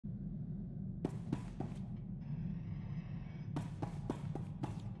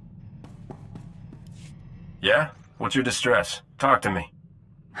Yeah? What's your distress? Talk to me.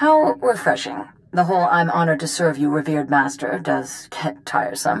 How refreshing. The whole "I'm honored to serve you, revered master" does get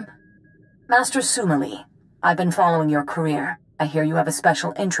tiresome. Master Sumali, I've been following your career. I hear you have a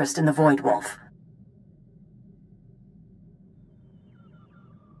special interest in the Void Wolf.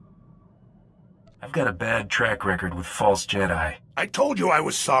 I've got a bad track record with false Jedi. I told you I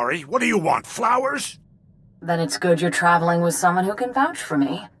was sorry. What do you want, flowers? Then it's good you're traveling with someone who can vouch for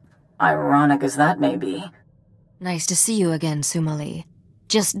me. Ironic as that may be. Nice to see you again, Sumali.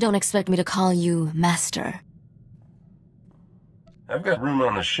 Just don't expect me to call you Master. I've got room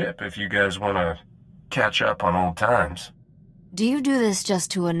on the ship if you guys want to catch up on old times. Do you do this just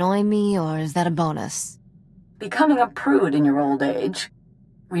to annoy me, or is that a bonus? Becoming a prude in your old age.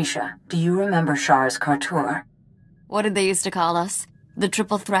 Risha, do you remember Shar's Kartur? What did they used to call us? The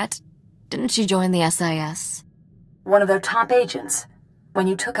Triple Threat? Didn't she join the SIS? One of their top agents. When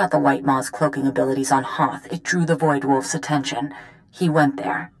you took out the White Maw's cloaking abilities on Hoth, it drew the Void Wolf's attention. He went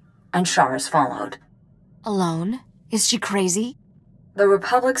there, and Shars followed. Alone? Is she crazy? The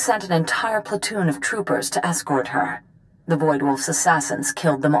Republic sent an entire platoon of troopers to escort her. The Void Wolf's assassins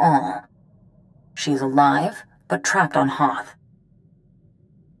killed them all. She's alive, but trapped on Hoth.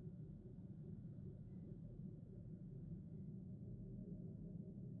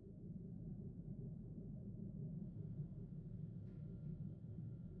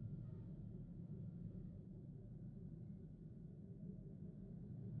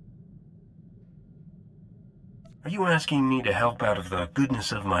 Are you asking me to help out of the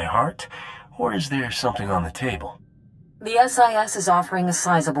goodness of my heart, or is there something on the table? The SIS is offering a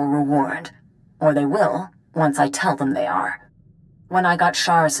sizable reward. Or they will, once I tell them they are. When I got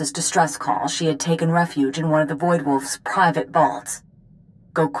Sharis's distress call, she had taken refuge in one of the Void Wolf's private vaults.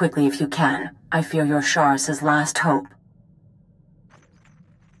 Go quickly if you can. I fear you're Sharis's last hope.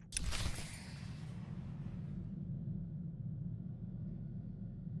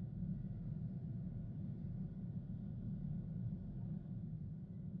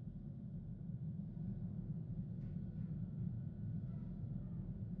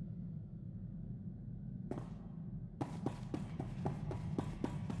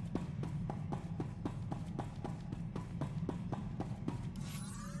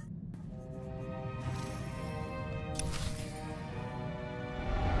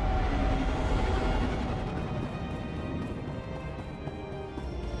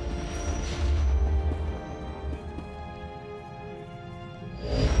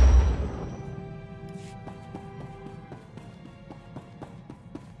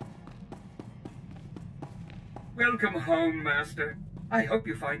 Welcome home, Master. I hope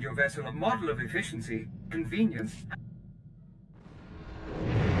you find your vessel a model of efficiency, convenience,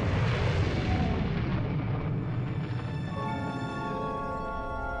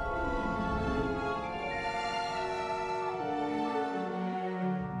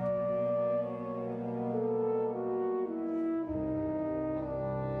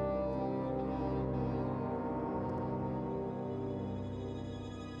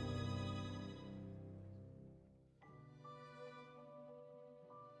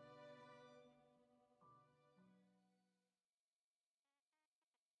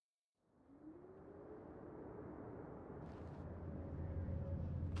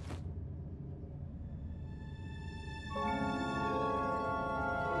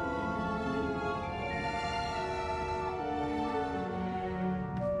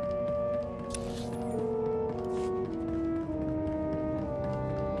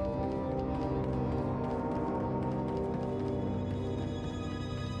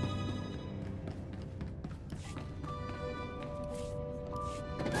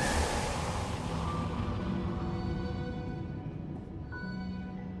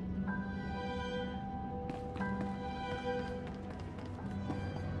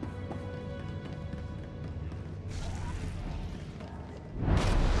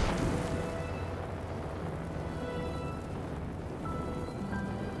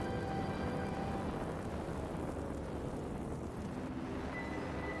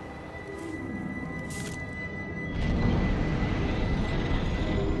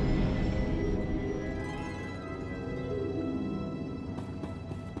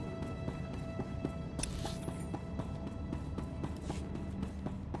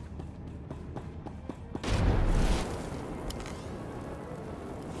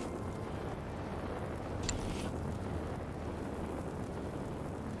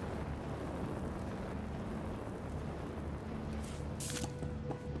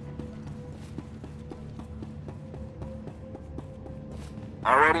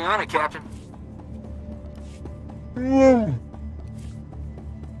 Already on it, Captain.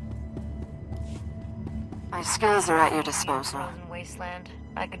 My skills are at your disposal. Frozen wasteland.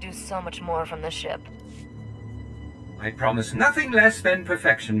 I could do so much more from the ship. I promise nothing less than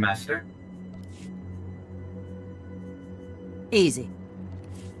perfection, Master. Easy.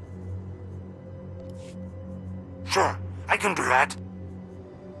 Sure, I can do that.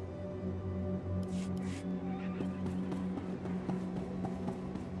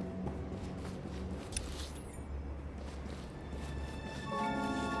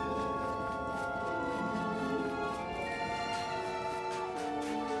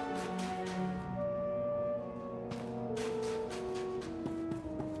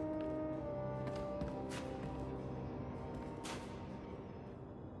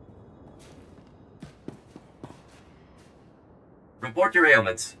 Report your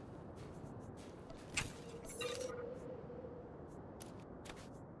ailments.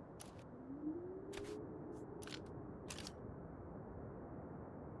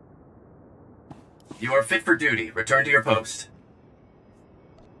 You are fit for duty. Return to your post.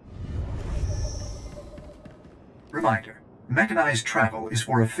 Reminder, mechanized travel is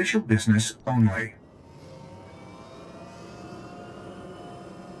for official business only.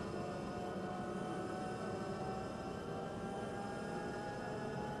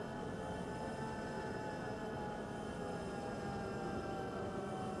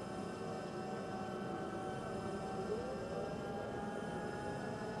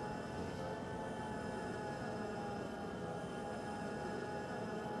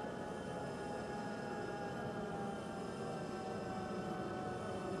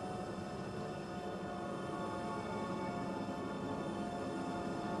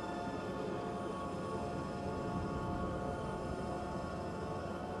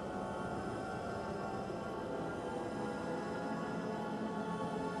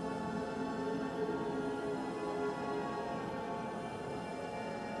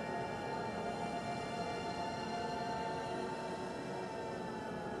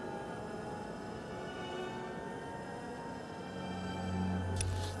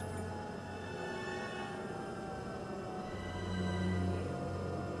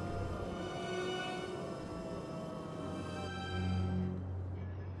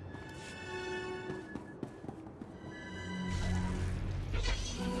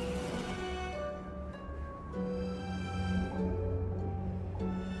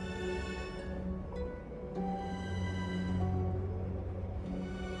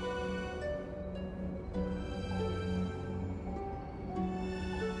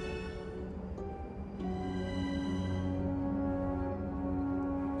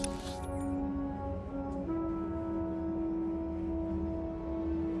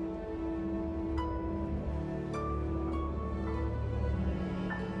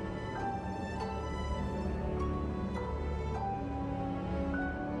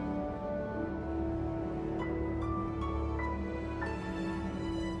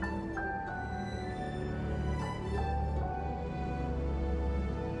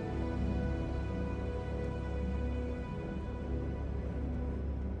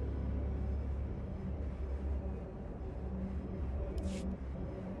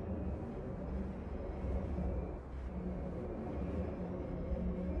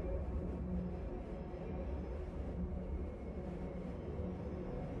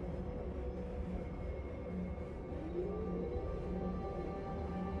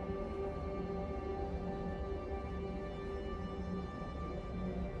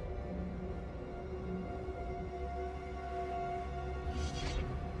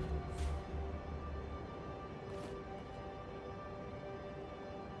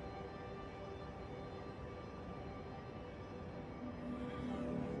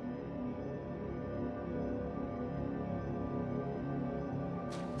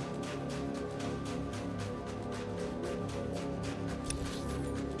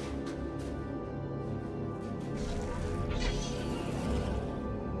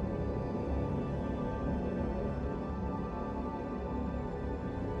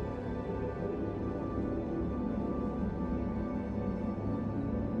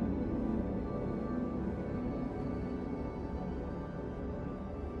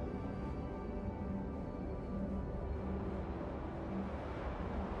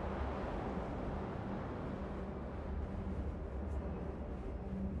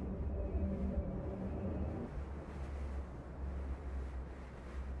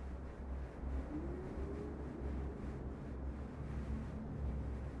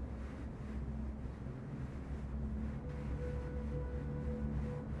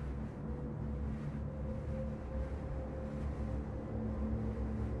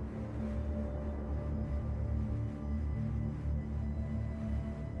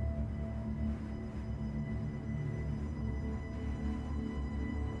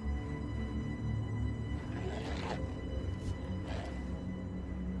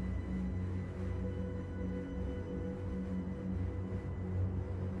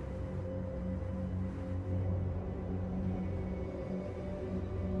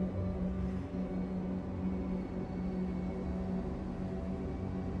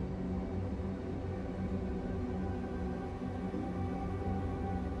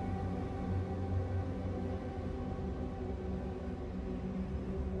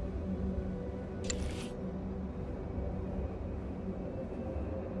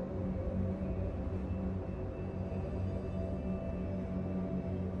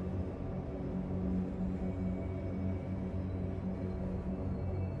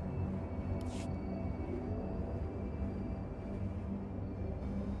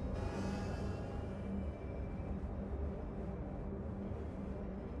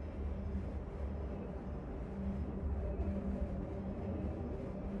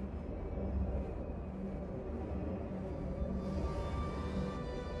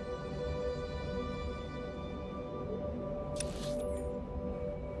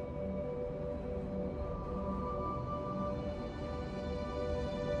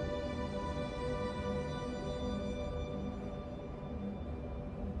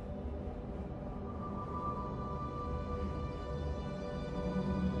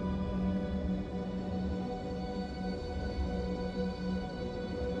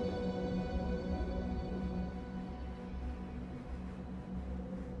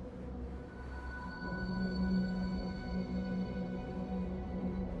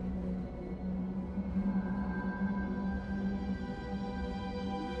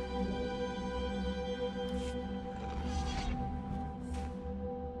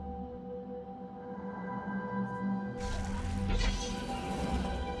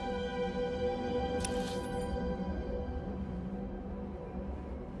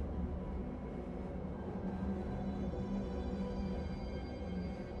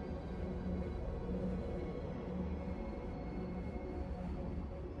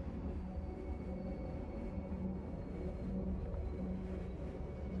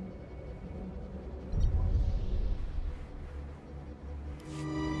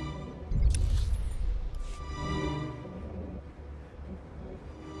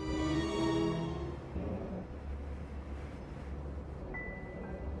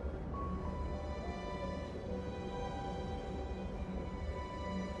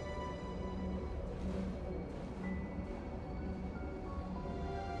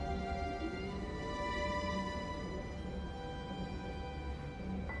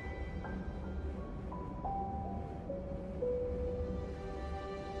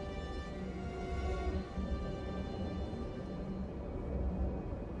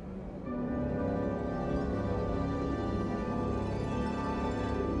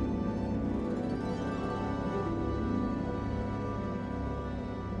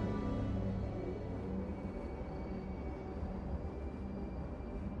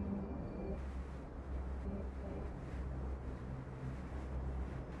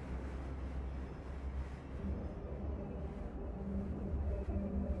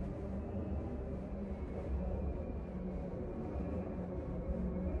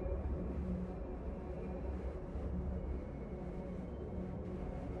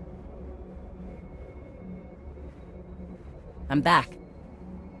 I'm back.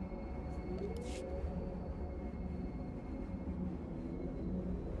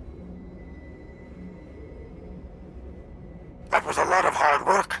 That was a lot of hard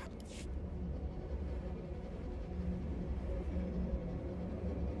work.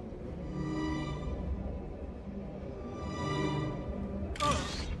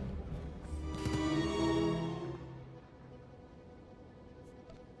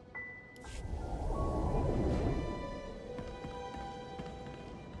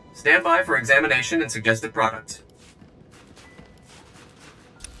 Stand by for examination and suggested products.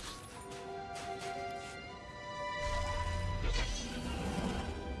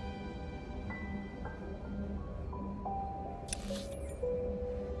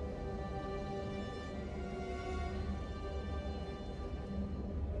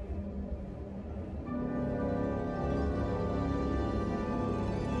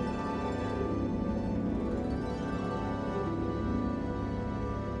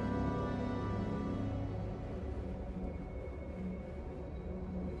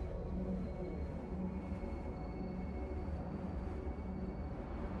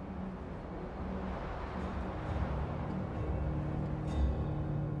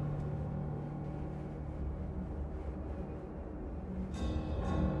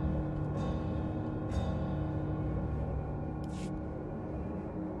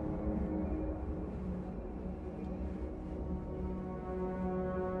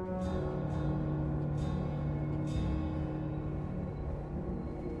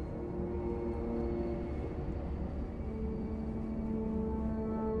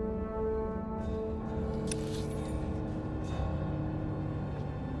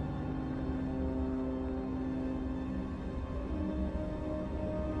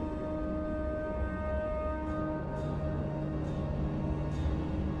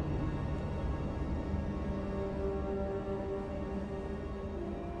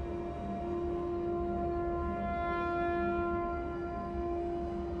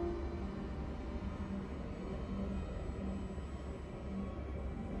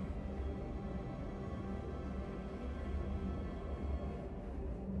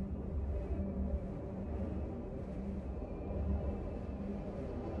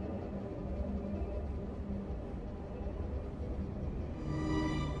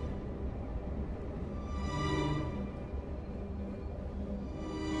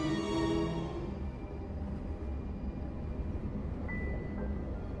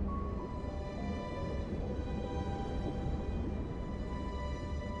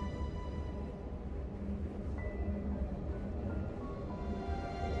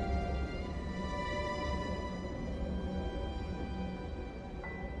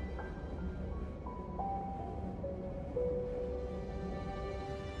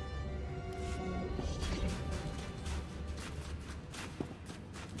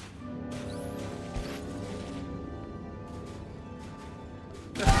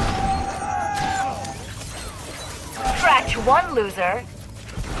 Tracked one loser.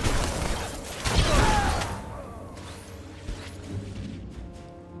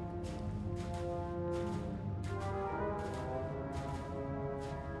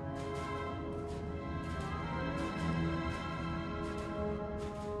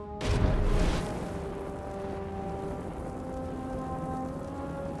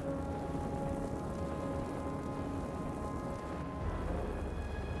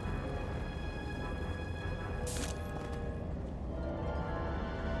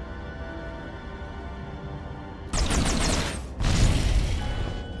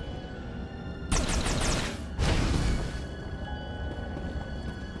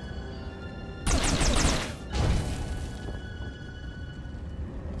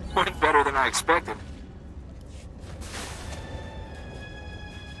 Went better than I expected.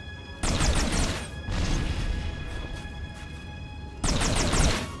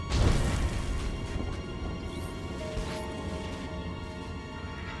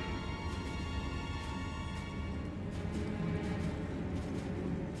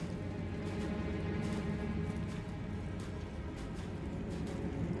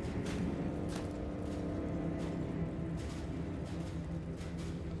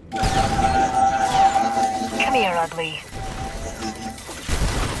 Come here, ugly.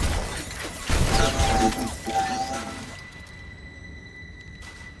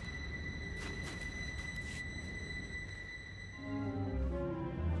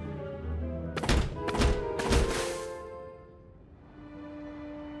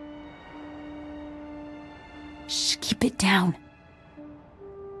 Shh, keep it down.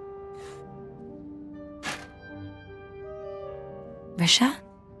 Risha?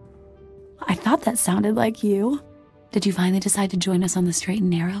 I thought that sounded like you. Did you finally decide to join us on the straight and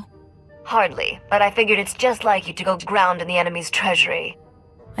narrow? Hardly, but I figured it's just like you to go ground in the enemy's treasury.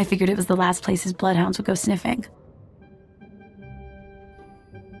 I figured it was the last place his bloodhounds would go sniffing.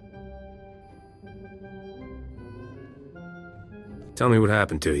 Tell me what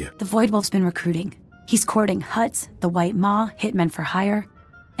happened to you. The Voidwolf's been recruiting. He's courting Huts, the White Maw, hitmen for hire.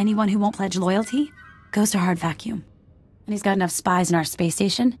 Anyone who won't pledge loyalty goes to hard vacuum. And he's got enough spies in our space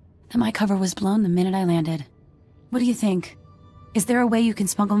station that my cover was blown the minute I landed. What do you think? Is there a way you can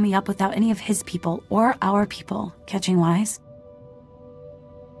smuggle me up without any of his people or our people catching wise?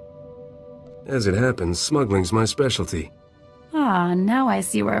 As it happens, smuggling's my specialty. Ah, now I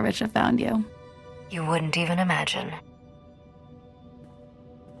see where Richa found you. You wouldn't even imagine.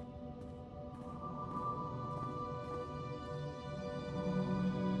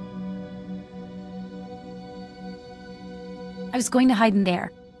 I was going to hide in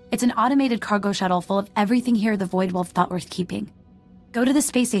there. It's an automated cargo shuttle full of everything here the Voidwolf thought worth keeping. Go to the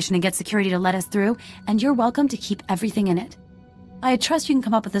space station and get security to let us through, and you're welcome to keep everything in it. I trust you can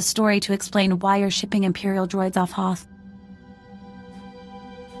come up with a story to explain why you're shipping Imperial droids off Hoth.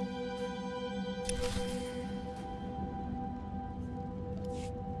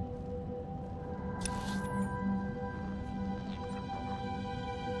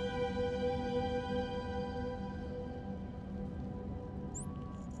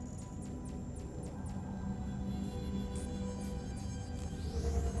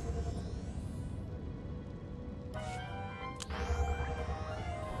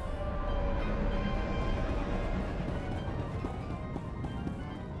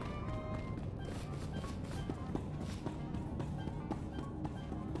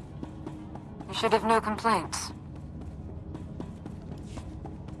 You should have no complaints.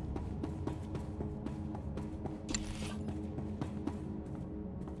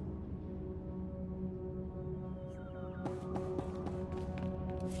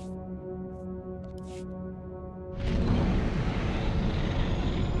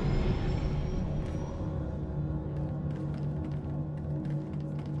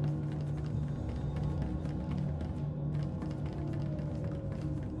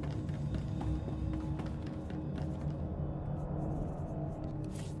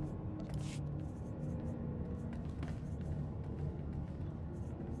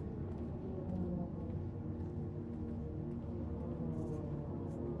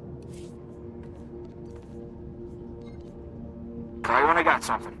 Call you when I got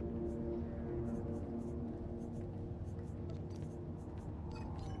something.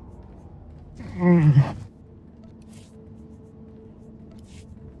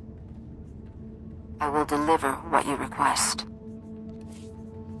 I will deliver what you request.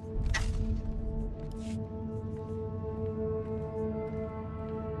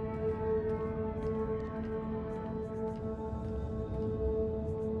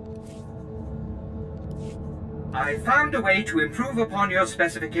 I found a way to improve upon your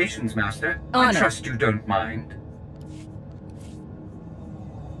specifications, Master. I trust you don't mind.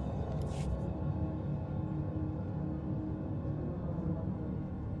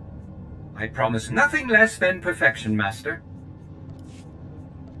 I promise nothing less than perfection, Master.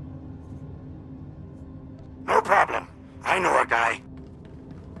 No problem. I know a guy.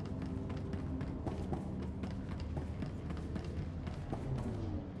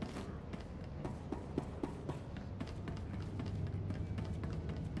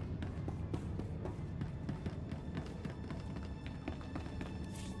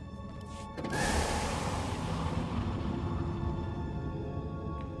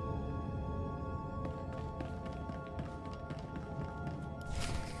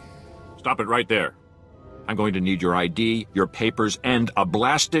 Stop it right there. I'm going to need your ID, your papers, and a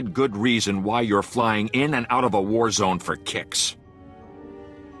blasted good reason why you're flying in and out of a war zone for kicks.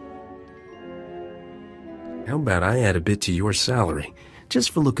 How about I add a bit to your salary, just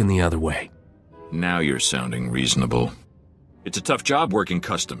for looking the other way? Now you're sounding reasonable. It's a tough job working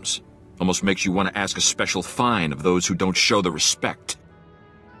customs. Almost makes you want to ask a special fine of those who don't show the respect.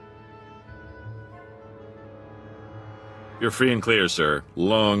 You're free and clear, sir.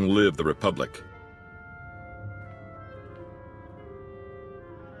 Long live the Republic.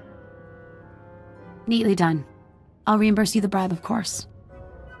 Neatly done. I'll reimburse you the bribe, of course.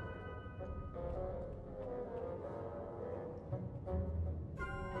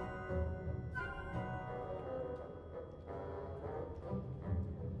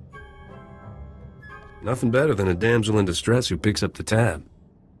 Nothing better than a damsel in distress who picks up the tab.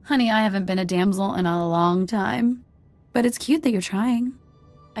 Honey, I haven't been a damsel in a long time. But it's cute that you're trying.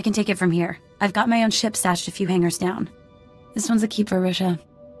 I can take it from here. I've got my own ship stashed a few hangars down. This one's a keep for Risha.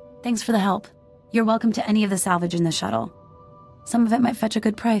 Thanks for the help. You're welcome to any of the salvage in the shuttle. Some of it might fetch a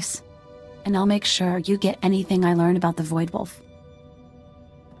good price. And I'll make sure you get anything I learn about the Void Wolf.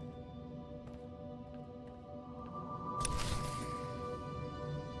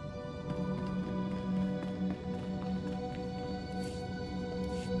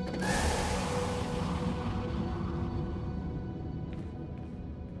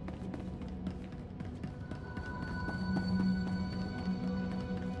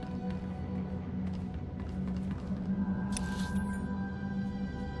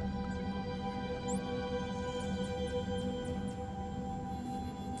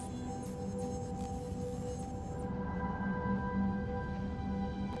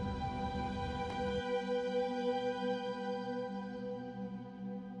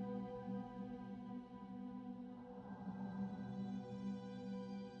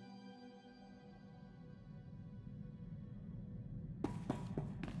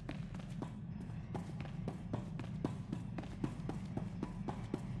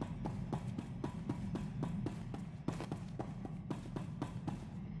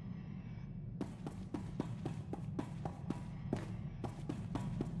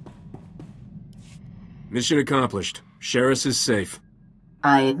 Mission accomplished. Sheriff is safe.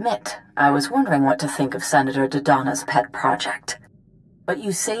 I admit, I was wondering what to think of Senator Dodonna's pet project. But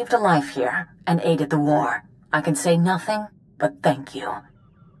you saved a life here, and aided the war. I can say nothing but thank you.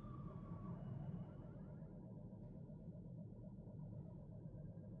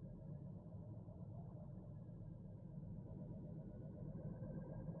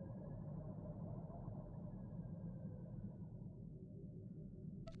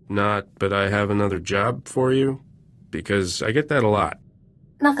 Not, but I have another job for you? Because I get that a lot.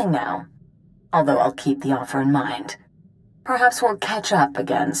 Nothing now. Although I'll keep the offer in mind. Perhaps we'll catch up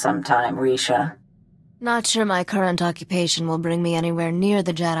again sometime, Risha. Not sure my current occupation will bring me anywhere near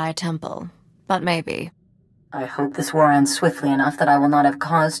the Jedi Temple, but maybe. I hope this war ends swiftly enough that I will not have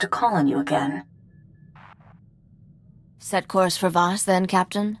cause to call on you again. Set course for Voss, then,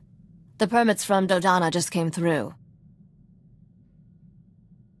 Captain? The permits from Dodonna just came through.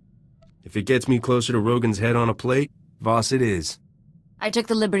 If it gets me closer to Rogan's head on a plate, Voss it is. I took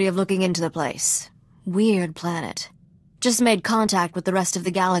the liberty of looking into the place. Weird planet. Just made contact with the rest of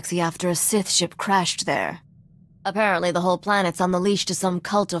the galaxy after a Sith ship crashed there. Apparently the whole planet's on the leash to some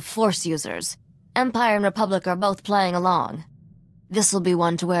cult of Force users. Empire and Republic are both playing along. This'll be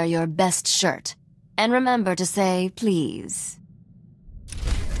one to wear your best shirt. And remember to say please.